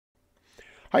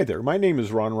Hi there, my name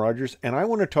is Ron Rogers, and I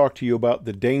want to talk to you about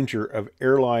the danger of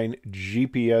airline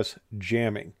GPS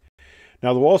jamming.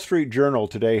 Now, the Wall Street Journal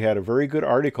today had a very good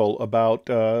article about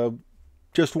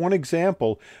just one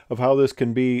example of how this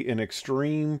can be an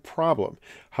extreme problem,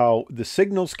 how the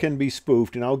signals can be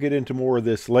spoofed, and I'll get into more of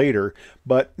this later,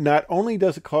 but not only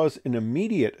does it cause an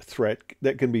immediate threat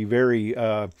that can be very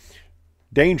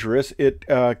dangerous, it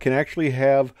can actually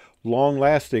have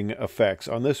long-lasting effects.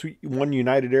 On this one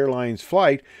United Airlines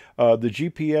flight, the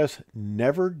GPS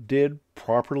never did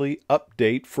properly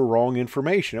update for wrong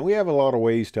information. And we have a lot of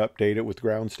ways to update it with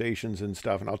ground stations and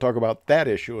stuff, and I'll talk about that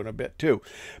issue in a bit too.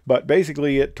 But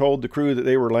basically, it told the crew that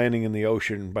they were landing in the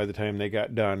ocean by the time they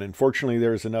got done. And fortunately,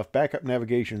 there's enough backup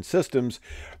navigation systems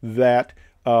that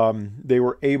they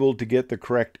were able to get the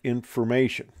correct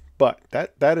information. But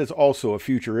that is also a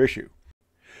future issue.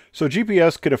 So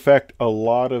GPS could affect a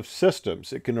lot of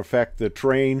systems. It can affect the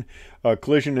train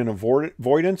collision and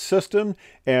avoidance system,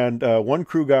 and one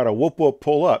crew got a whoop whoop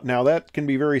pull up. Now that can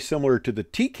be very similar to the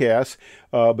TCAS,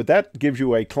 but that gives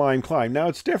you a climb. Now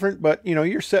it's different, but you know,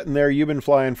 you're sitting there, you've been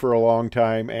flying for a long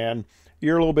time, and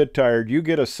you're a little bit tired. You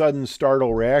get a sudden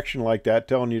startle reaction like that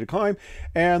telling you to climb,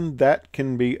 and that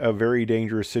can be a very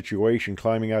dangerous situation,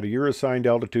 climbing out of your assigned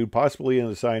altitude, possibly an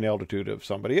assigned altitude of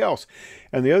somebody else.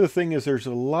 And the other thing is there's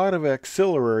a lot of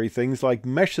auxiliary things like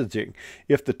messaging.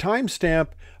 If the timestamp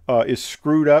is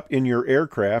screwed up in your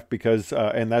aircraft, because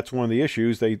and that's one of the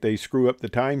issues, they screw up the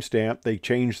timestamp, they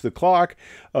change the clock,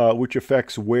 which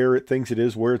affects where it thinks it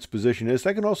is, where its position is.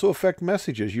 That can also affect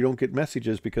messages. You don't get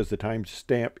messages because the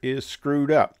timestamp is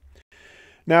screwed up.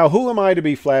 Now, who am I to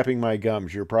be flapping my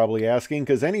gums, you're probably asking,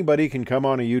 because anybody can come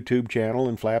on a YouTube channel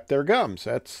and flap their gums.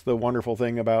 That's the wonderful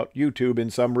thing about YouTube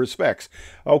in some respects.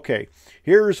 Okay,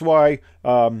 here's why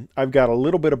I've got a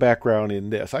little bit of background in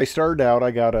this. I started out,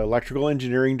 I got an electrical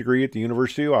engineering degree at the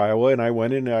University of Iowa, and I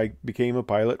went in and I became a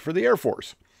pilot for the Air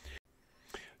Force.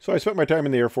 So I spent my time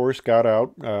in the Air Force, got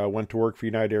out, went to work for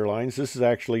United Airlines. This is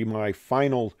actually my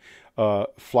final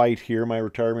flight here, my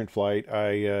retirement flight.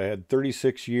 I had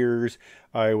 36 years.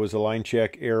 I was a line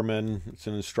check airman. It's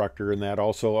an instructor in that.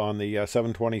 Also on the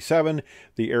 727,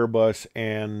 the Airbus,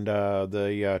 and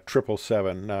the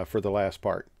 777 for the last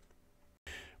part.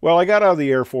 Well, I got out of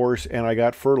the Air Force and I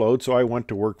got furloughed, so I went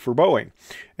to work for Boeing.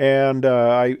 And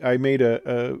I made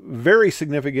a very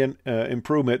significant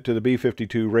improvement to the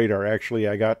B-52 radar. Actually,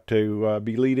 I got to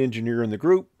be lead engineer in the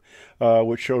group,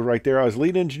 which shows right there. I was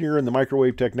lead engineer in the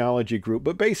microwave technology group,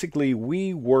 but basically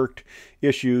we worked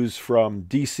issues from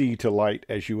DC to light,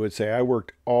 as you would say. I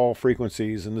worked all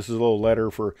frequencies, and this is a little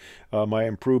letter for my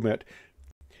improvement.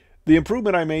 The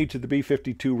improvement I made to the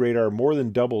B-52 radar more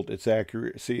than doubled its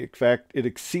accuracy. In fact, it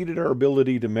exceeded our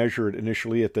ability to measure it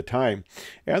initially at the time.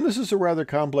 And this is a rather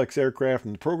complex aircraft,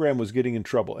 and the program was getting in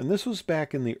trouble. And this was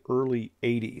back in the early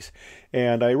 80s.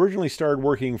 And I originally started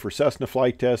working for Cessna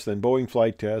Flight Test and Boeing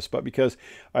Flight Test, but because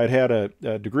I'd had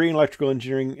a degree in electrical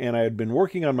engineering and I had been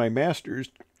working on my master's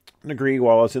degree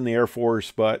while I was in the Air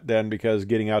Force, but then because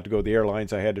getting out to go to the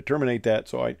airlines, I had to terminate that.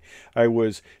 So I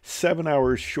was 7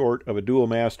 hours short of a dual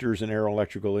master's in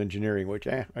aeroelectrical engineering, which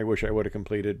I wish I would have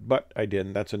completed, but I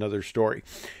didn't. That's another story.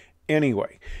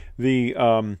 Anyway, the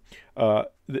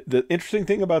interesting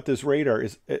thing about this radar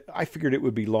is I figured it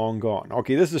would be long gone.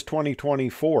 Okay, this is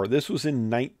 2024. This was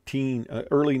in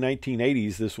early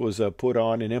 1980s. This was put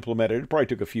on and implemented. It probably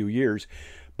took a few years.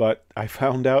 But I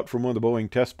found out from one of the Boeing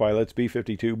test pilots,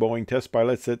 B-52 Boeing test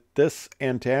pilots, that this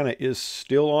antenna is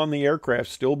still on the aircraft,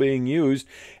 still being used,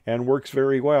 and works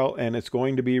very well. And it's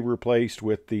going to be replaced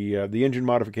with the engine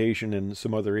modification and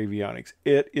some other avionics.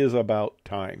 It is about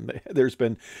time. There's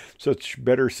been such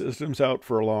better systems out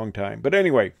for a long time. But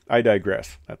anyway, I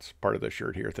digress. That's part of the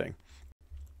shirt here thing.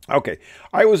 Okay,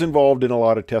 I was involved in a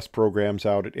lot of test programs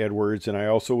out at Edwards, and I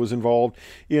also was involved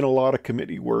in a lot of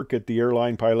committee work at the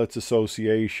Airline Pilots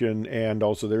Association, and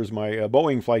also there's my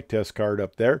Boeing flight test card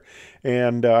up there.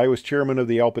 And I was chairman of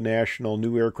the ALPA National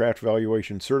New Aircraft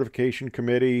Evaluation Certification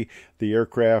Committee, the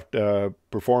Aircraft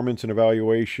Performance and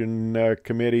Evaluation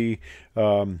Committee,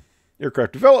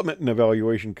 Aircraft Development and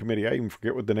Evaluation Committee, I even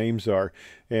forget what the names are,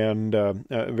 and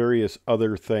various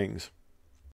other things.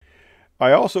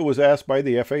 I also was asked by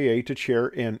the FAA to chair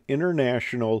an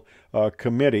international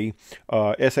committee,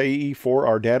 SAE, for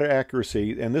our data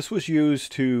accuracy, and this was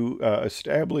used to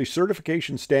establish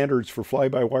certification standards for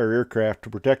fly-by-wire aircraft to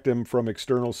protect them from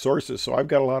external sources. So I've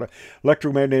got a lot of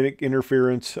electromagnetic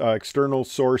interference, external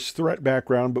source threat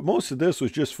background, but most of this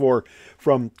was just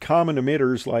from common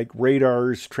emitters like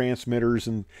radars, transmitters,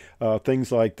 and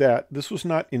things like that. This was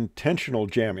not intentional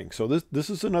jamming, so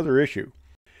this is another issue.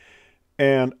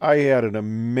 And I had an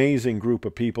amazing group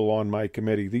of people on my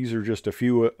committee. These are just a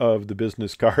few of the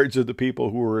business cards of the people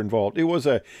who were involved. It was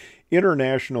a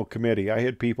international committee. I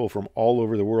had people from all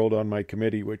over the world on my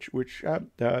committee, there's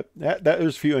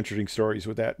a few interesting stories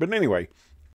with that. But anyway,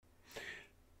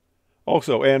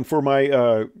 also, and for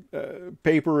my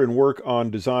paper and work on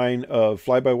design of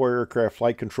fly-by-wire aircraft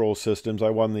flight control systems,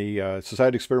 I won the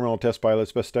Society of Experimental Test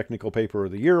Pilots Best Technical Paper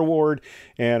of the Year Award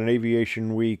and an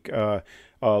Aviation Week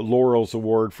Laurels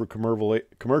Award for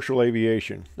commercial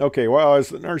aviation. Okay, well, as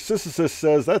the narcissist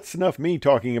says, that's enough me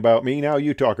talking about me. Now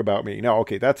you talk about me. No,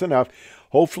 okay, that's enough.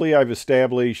 Hopefully I've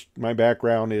established my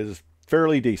background is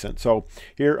fairly decent. So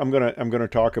here I'm gonna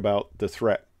talk about the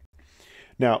threat.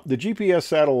 Now, the GPS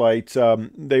satellites,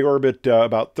 they orbit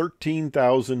about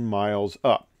 13,000 miles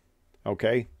up.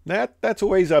 Okay, that's a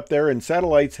ways up there, and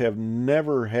satellites have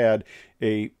never had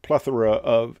a plethora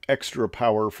of extra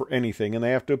power for anything, and they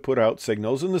have to put out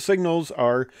signals, and the signals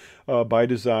are by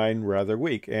design rather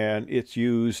weak. And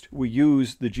we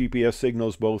use the GPS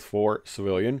signals both for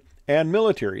civilian and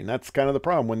military, and that's kind of the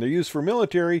problem. When they're used for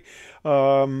military,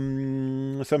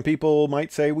 some people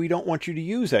might say, we don't want you to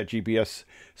use that GPS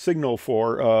signal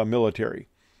for military.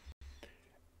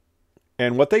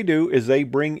 And what they do is they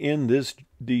bring in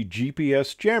the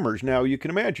GPS jammers. Now, you can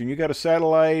imagine, you got a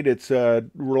satellite, it's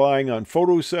relying on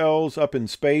photocells up in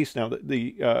space. Now,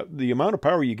 the amount of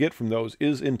power you get from those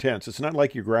is intense. It's not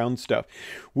like your ground stuff.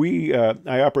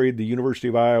 I operated the University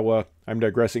of Iowa, I'm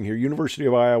digressing here, University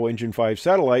of Iowa Engine 5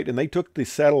 satellite, and they took the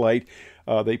satellite,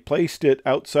 they placed it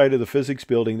outside of the physics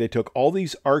building. They took all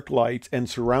these arc lights and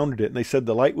surrounded it, and they said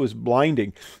the light was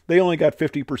blinding. They only got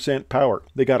 50% power.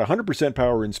 They got 100%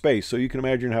 power in space, so you can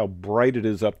imagine how bright it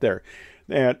is up there.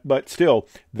 But still,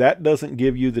 that doesn't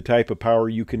give you the type of power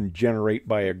you can generate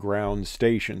by a ground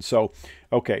station. So,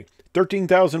 okay,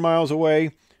 13,000 miles away,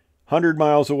 100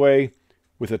 miles away,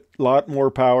 with a lot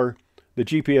more power, the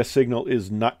GPS signal is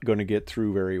not going to get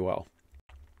through very well.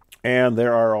 And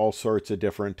there are all sorts of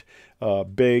different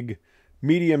big,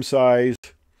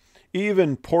 medium-sized,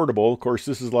 even portable. Of course,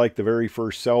 this is like the very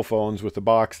first cell phones with the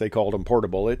box. They called them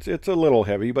portable. It's a little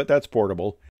heavy, but that's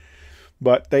portable.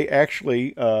 But they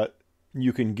actually,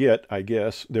 you can get, I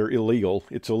guess, they're illegal.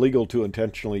 It's illegal to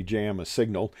intentionally jam a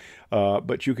signal.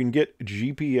 But you can get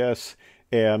GPS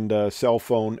and cell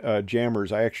phone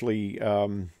jammers. I actually...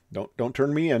 Don't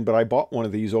turn me in, but I bought one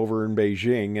of these over in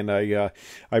Beijing, and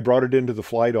I brought it into the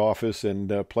flight office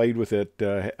and played with it.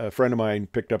 A friend of mine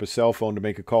picked up a cell phone to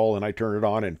make a call, and I turned it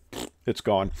on, and it's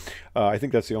gone. I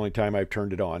think that's the only time I've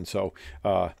turned it on. So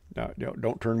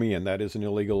don't turn me in. That is an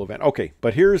illegal event. Okay,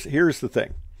 but here's the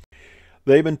thing.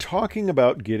 They've been talking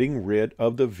about getting rid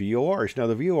of the VORs. Now,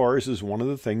 the VORs is one of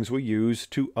the things we use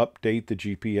to update the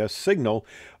GPS signal.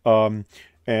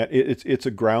 And it's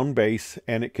a ground base,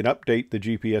 and it can update the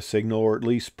GPS signal, or at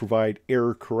least provide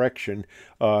error correction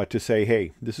to say,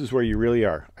 hey, this is where you really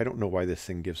are. I don't know why this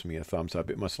thing gives me a thumbs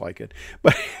up. It must like it.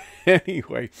 But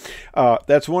anyway,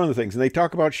 that's one of the things. And they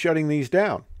talk about shutting these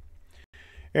down.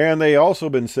 And they also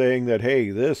been saying that,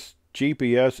 hey, this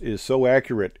GPS is so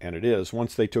accurate, and it is.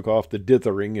 Once they took off the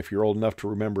dithering, if you're old enough to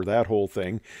remember that whole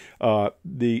thing,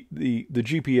 the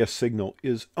GPS signal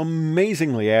is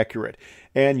amazingly accurate,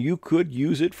 and you could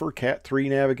use it for Cat 3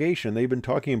 navigation. They've been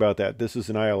talking about that. This is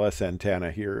an ILS antenna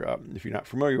here, if you're not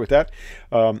familiar with that,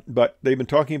 but they've been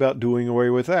talking about doing away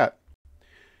with that.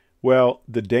 Well,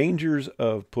 the dangers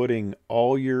of putting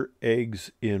all your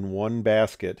eggs in one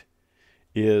basket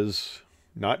is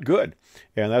not good.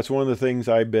 And that's one of the things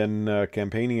I've been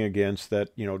campaigning against, that,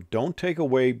 don't take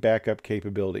away backup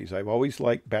capabilities. I've always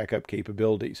liked backup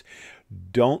capabilities.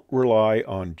 Don't rely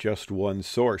on just one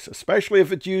source, especially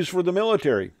if it's used for the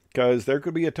military, because there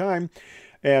could be a time,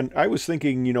 and I was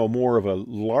thinking, more of a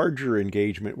larger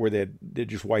engagement where they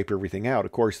just wipe everything out.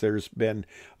 Of course, there's been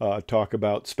talk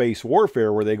about space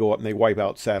warfare where they go up and they wipe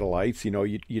out satellites.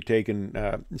 You take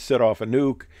and set off a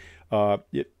nuke.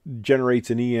 It generates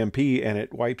an EMP and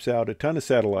it wipes out a ton of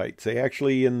satellites. They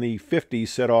actually, in the 50s,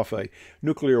 set off a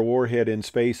nuclear warhead in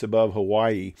space above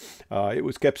Hawaii. It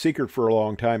was kept secret for a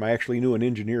long time. I actually knew an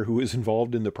engineer who was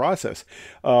involved in the process.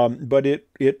 But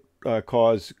it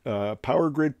caused power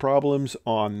grid problems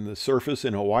on the surface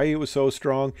in Hawaii. It was so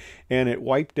strong, and it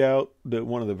wiped out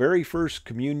one of the very first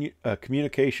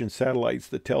communication satellites,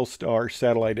 the Telstar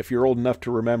satellite, if you're old enough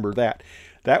to remember that.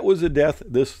 That was a death.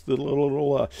 The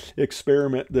little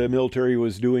experiment the military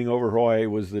was doing over Hawaii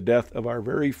was the death of our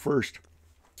very first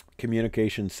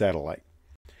communication satellite.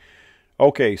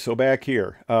 Okay, so back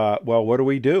here, well, what do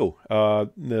we do?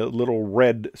 The little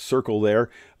red circle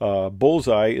there,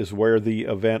 bullseye, is where the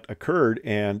event occurred,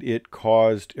 and it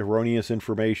caused erroneous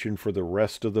information for the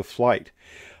rest of the flight.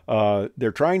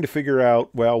 They're trying to figure out,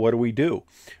 well, what do we do?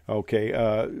 Okay,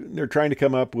 they're trying to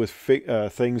come up with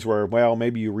things where, well,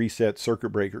 maybe you reset circuit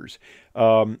breakers.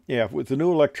 Yeah, with the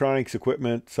new electronics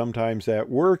equipment, sometimes that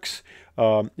works.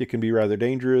 It can be rather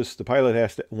dangerous. The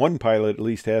pilot one pilot at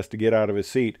least has to get out of his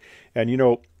seat. And you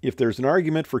know, if there's an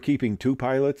argument for keeping two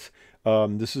pilots,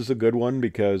 this is a good one,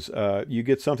 because you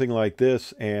get something like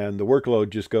this and the workload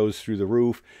just goes through the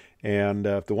roof. And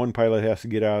if the one pilot has to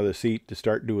get out of the seat to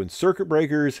start doing circuit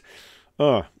breakers,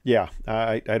 yeah,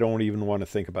 I don't even want to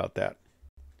think about that.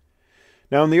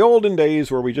 Now, in the olden days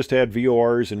where we just had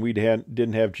VORs and we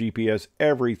didn't have GPS,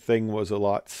 everything was a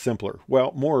lot simpler.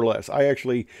 Well, more or less. I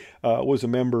actually was a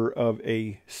member of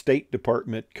a State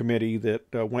Department committee that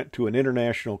went to an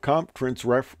international conference,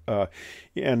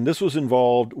 and this was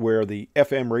involved where the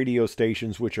FM radio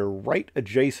stations, which are right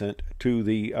adjacent to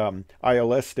the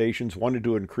ILS stations, wanted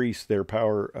to increase their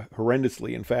power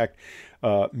horrendously. In fact,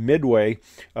 Midway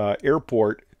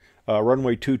Airport,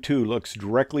 runway 22 looks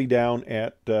directly down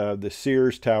at the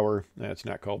Sears Tower. That's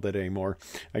not called that anymore.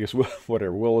 I guess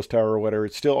whatever, Willis Tower or whatever.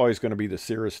 It's still always going to be the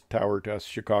Sears Tower to us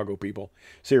Chicago people.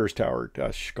 Sears Tower to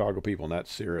us Chicago people, not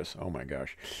Sears. Oh my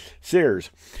gosh. Sears.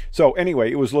 So anyway,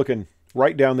 it was looking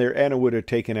right down there, and it would have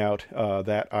taken out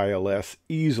that ILS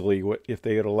easily if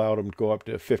they had allowed them to go up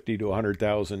to 50 to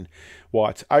 100,000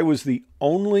 watts. I was the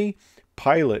only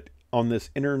pilot on this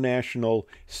International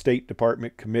State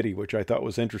Department committee, which I thought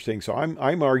was interesting. So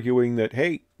I'm arguing that,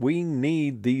 hey, we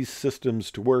need these systems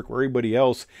to work where everybody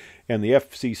else, and the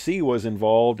FCC was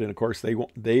involved, and of course they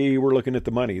were looking at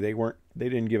the money. They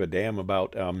didn't give a damn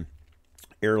about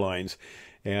airlines,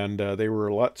 and they were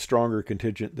a lot stronger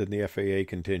contingent than the FAA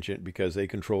contingent because they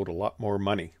controlled a lot more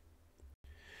money.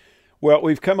 Well,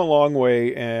 we've come a long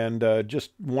way, and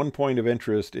just one point of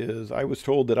interest is I was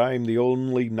told that I am the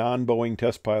only non-Boeing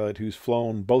test pilot who's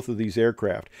flown both of these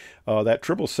aircraft. That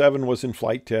 777 was in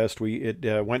flight test.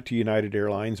 It went to United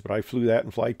Airlines, but I flew that in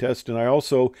flight test, and I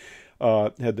also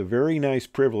had the very nice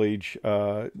privilege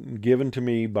given to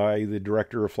me by the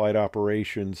director of flight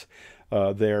operations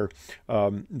there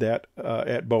that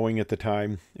at Boeing at the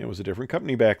time, it was a different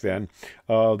company back then,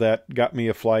 that got me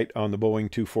a flight on the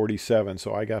Boeing 247.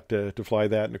 So I got to fly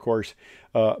that. And of course,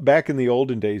 back in the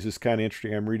olden days, it's kind of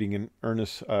interesting. I'm reading an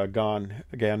Ernest Gann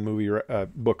movie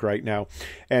book right now,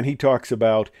 and he talks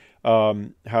about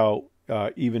how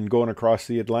even going across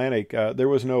the Atlantic, there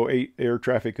was no air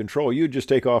traffic control. You'd just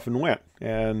take off and went.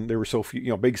 And there were so few, you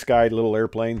know, big sky, little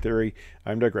airplane theory.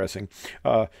 I'm digressing.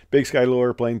 Big sky, little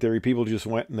airplane theory. People just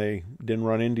went and they didn't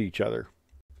run into each other.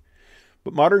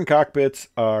 But modern cockpits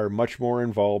are much more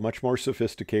involved, much more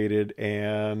sophisticated,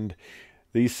 and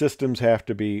these systems have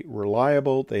to be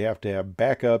reliable. They have to have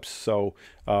backups. So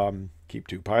keep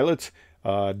two pilots.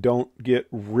 Don't get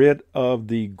rid of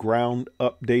the ground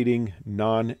updating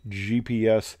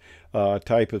non-GPS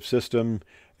type of system,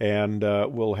 and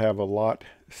we'll have a lot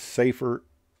safer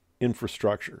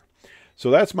infrastructure.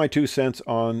 So that's my 2 cents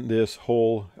on this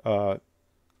whole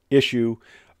issue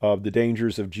of the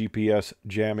dangers of GPS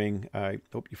jamming. I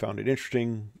hope you found it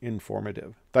interesting,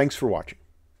 informative. Thanks for watching.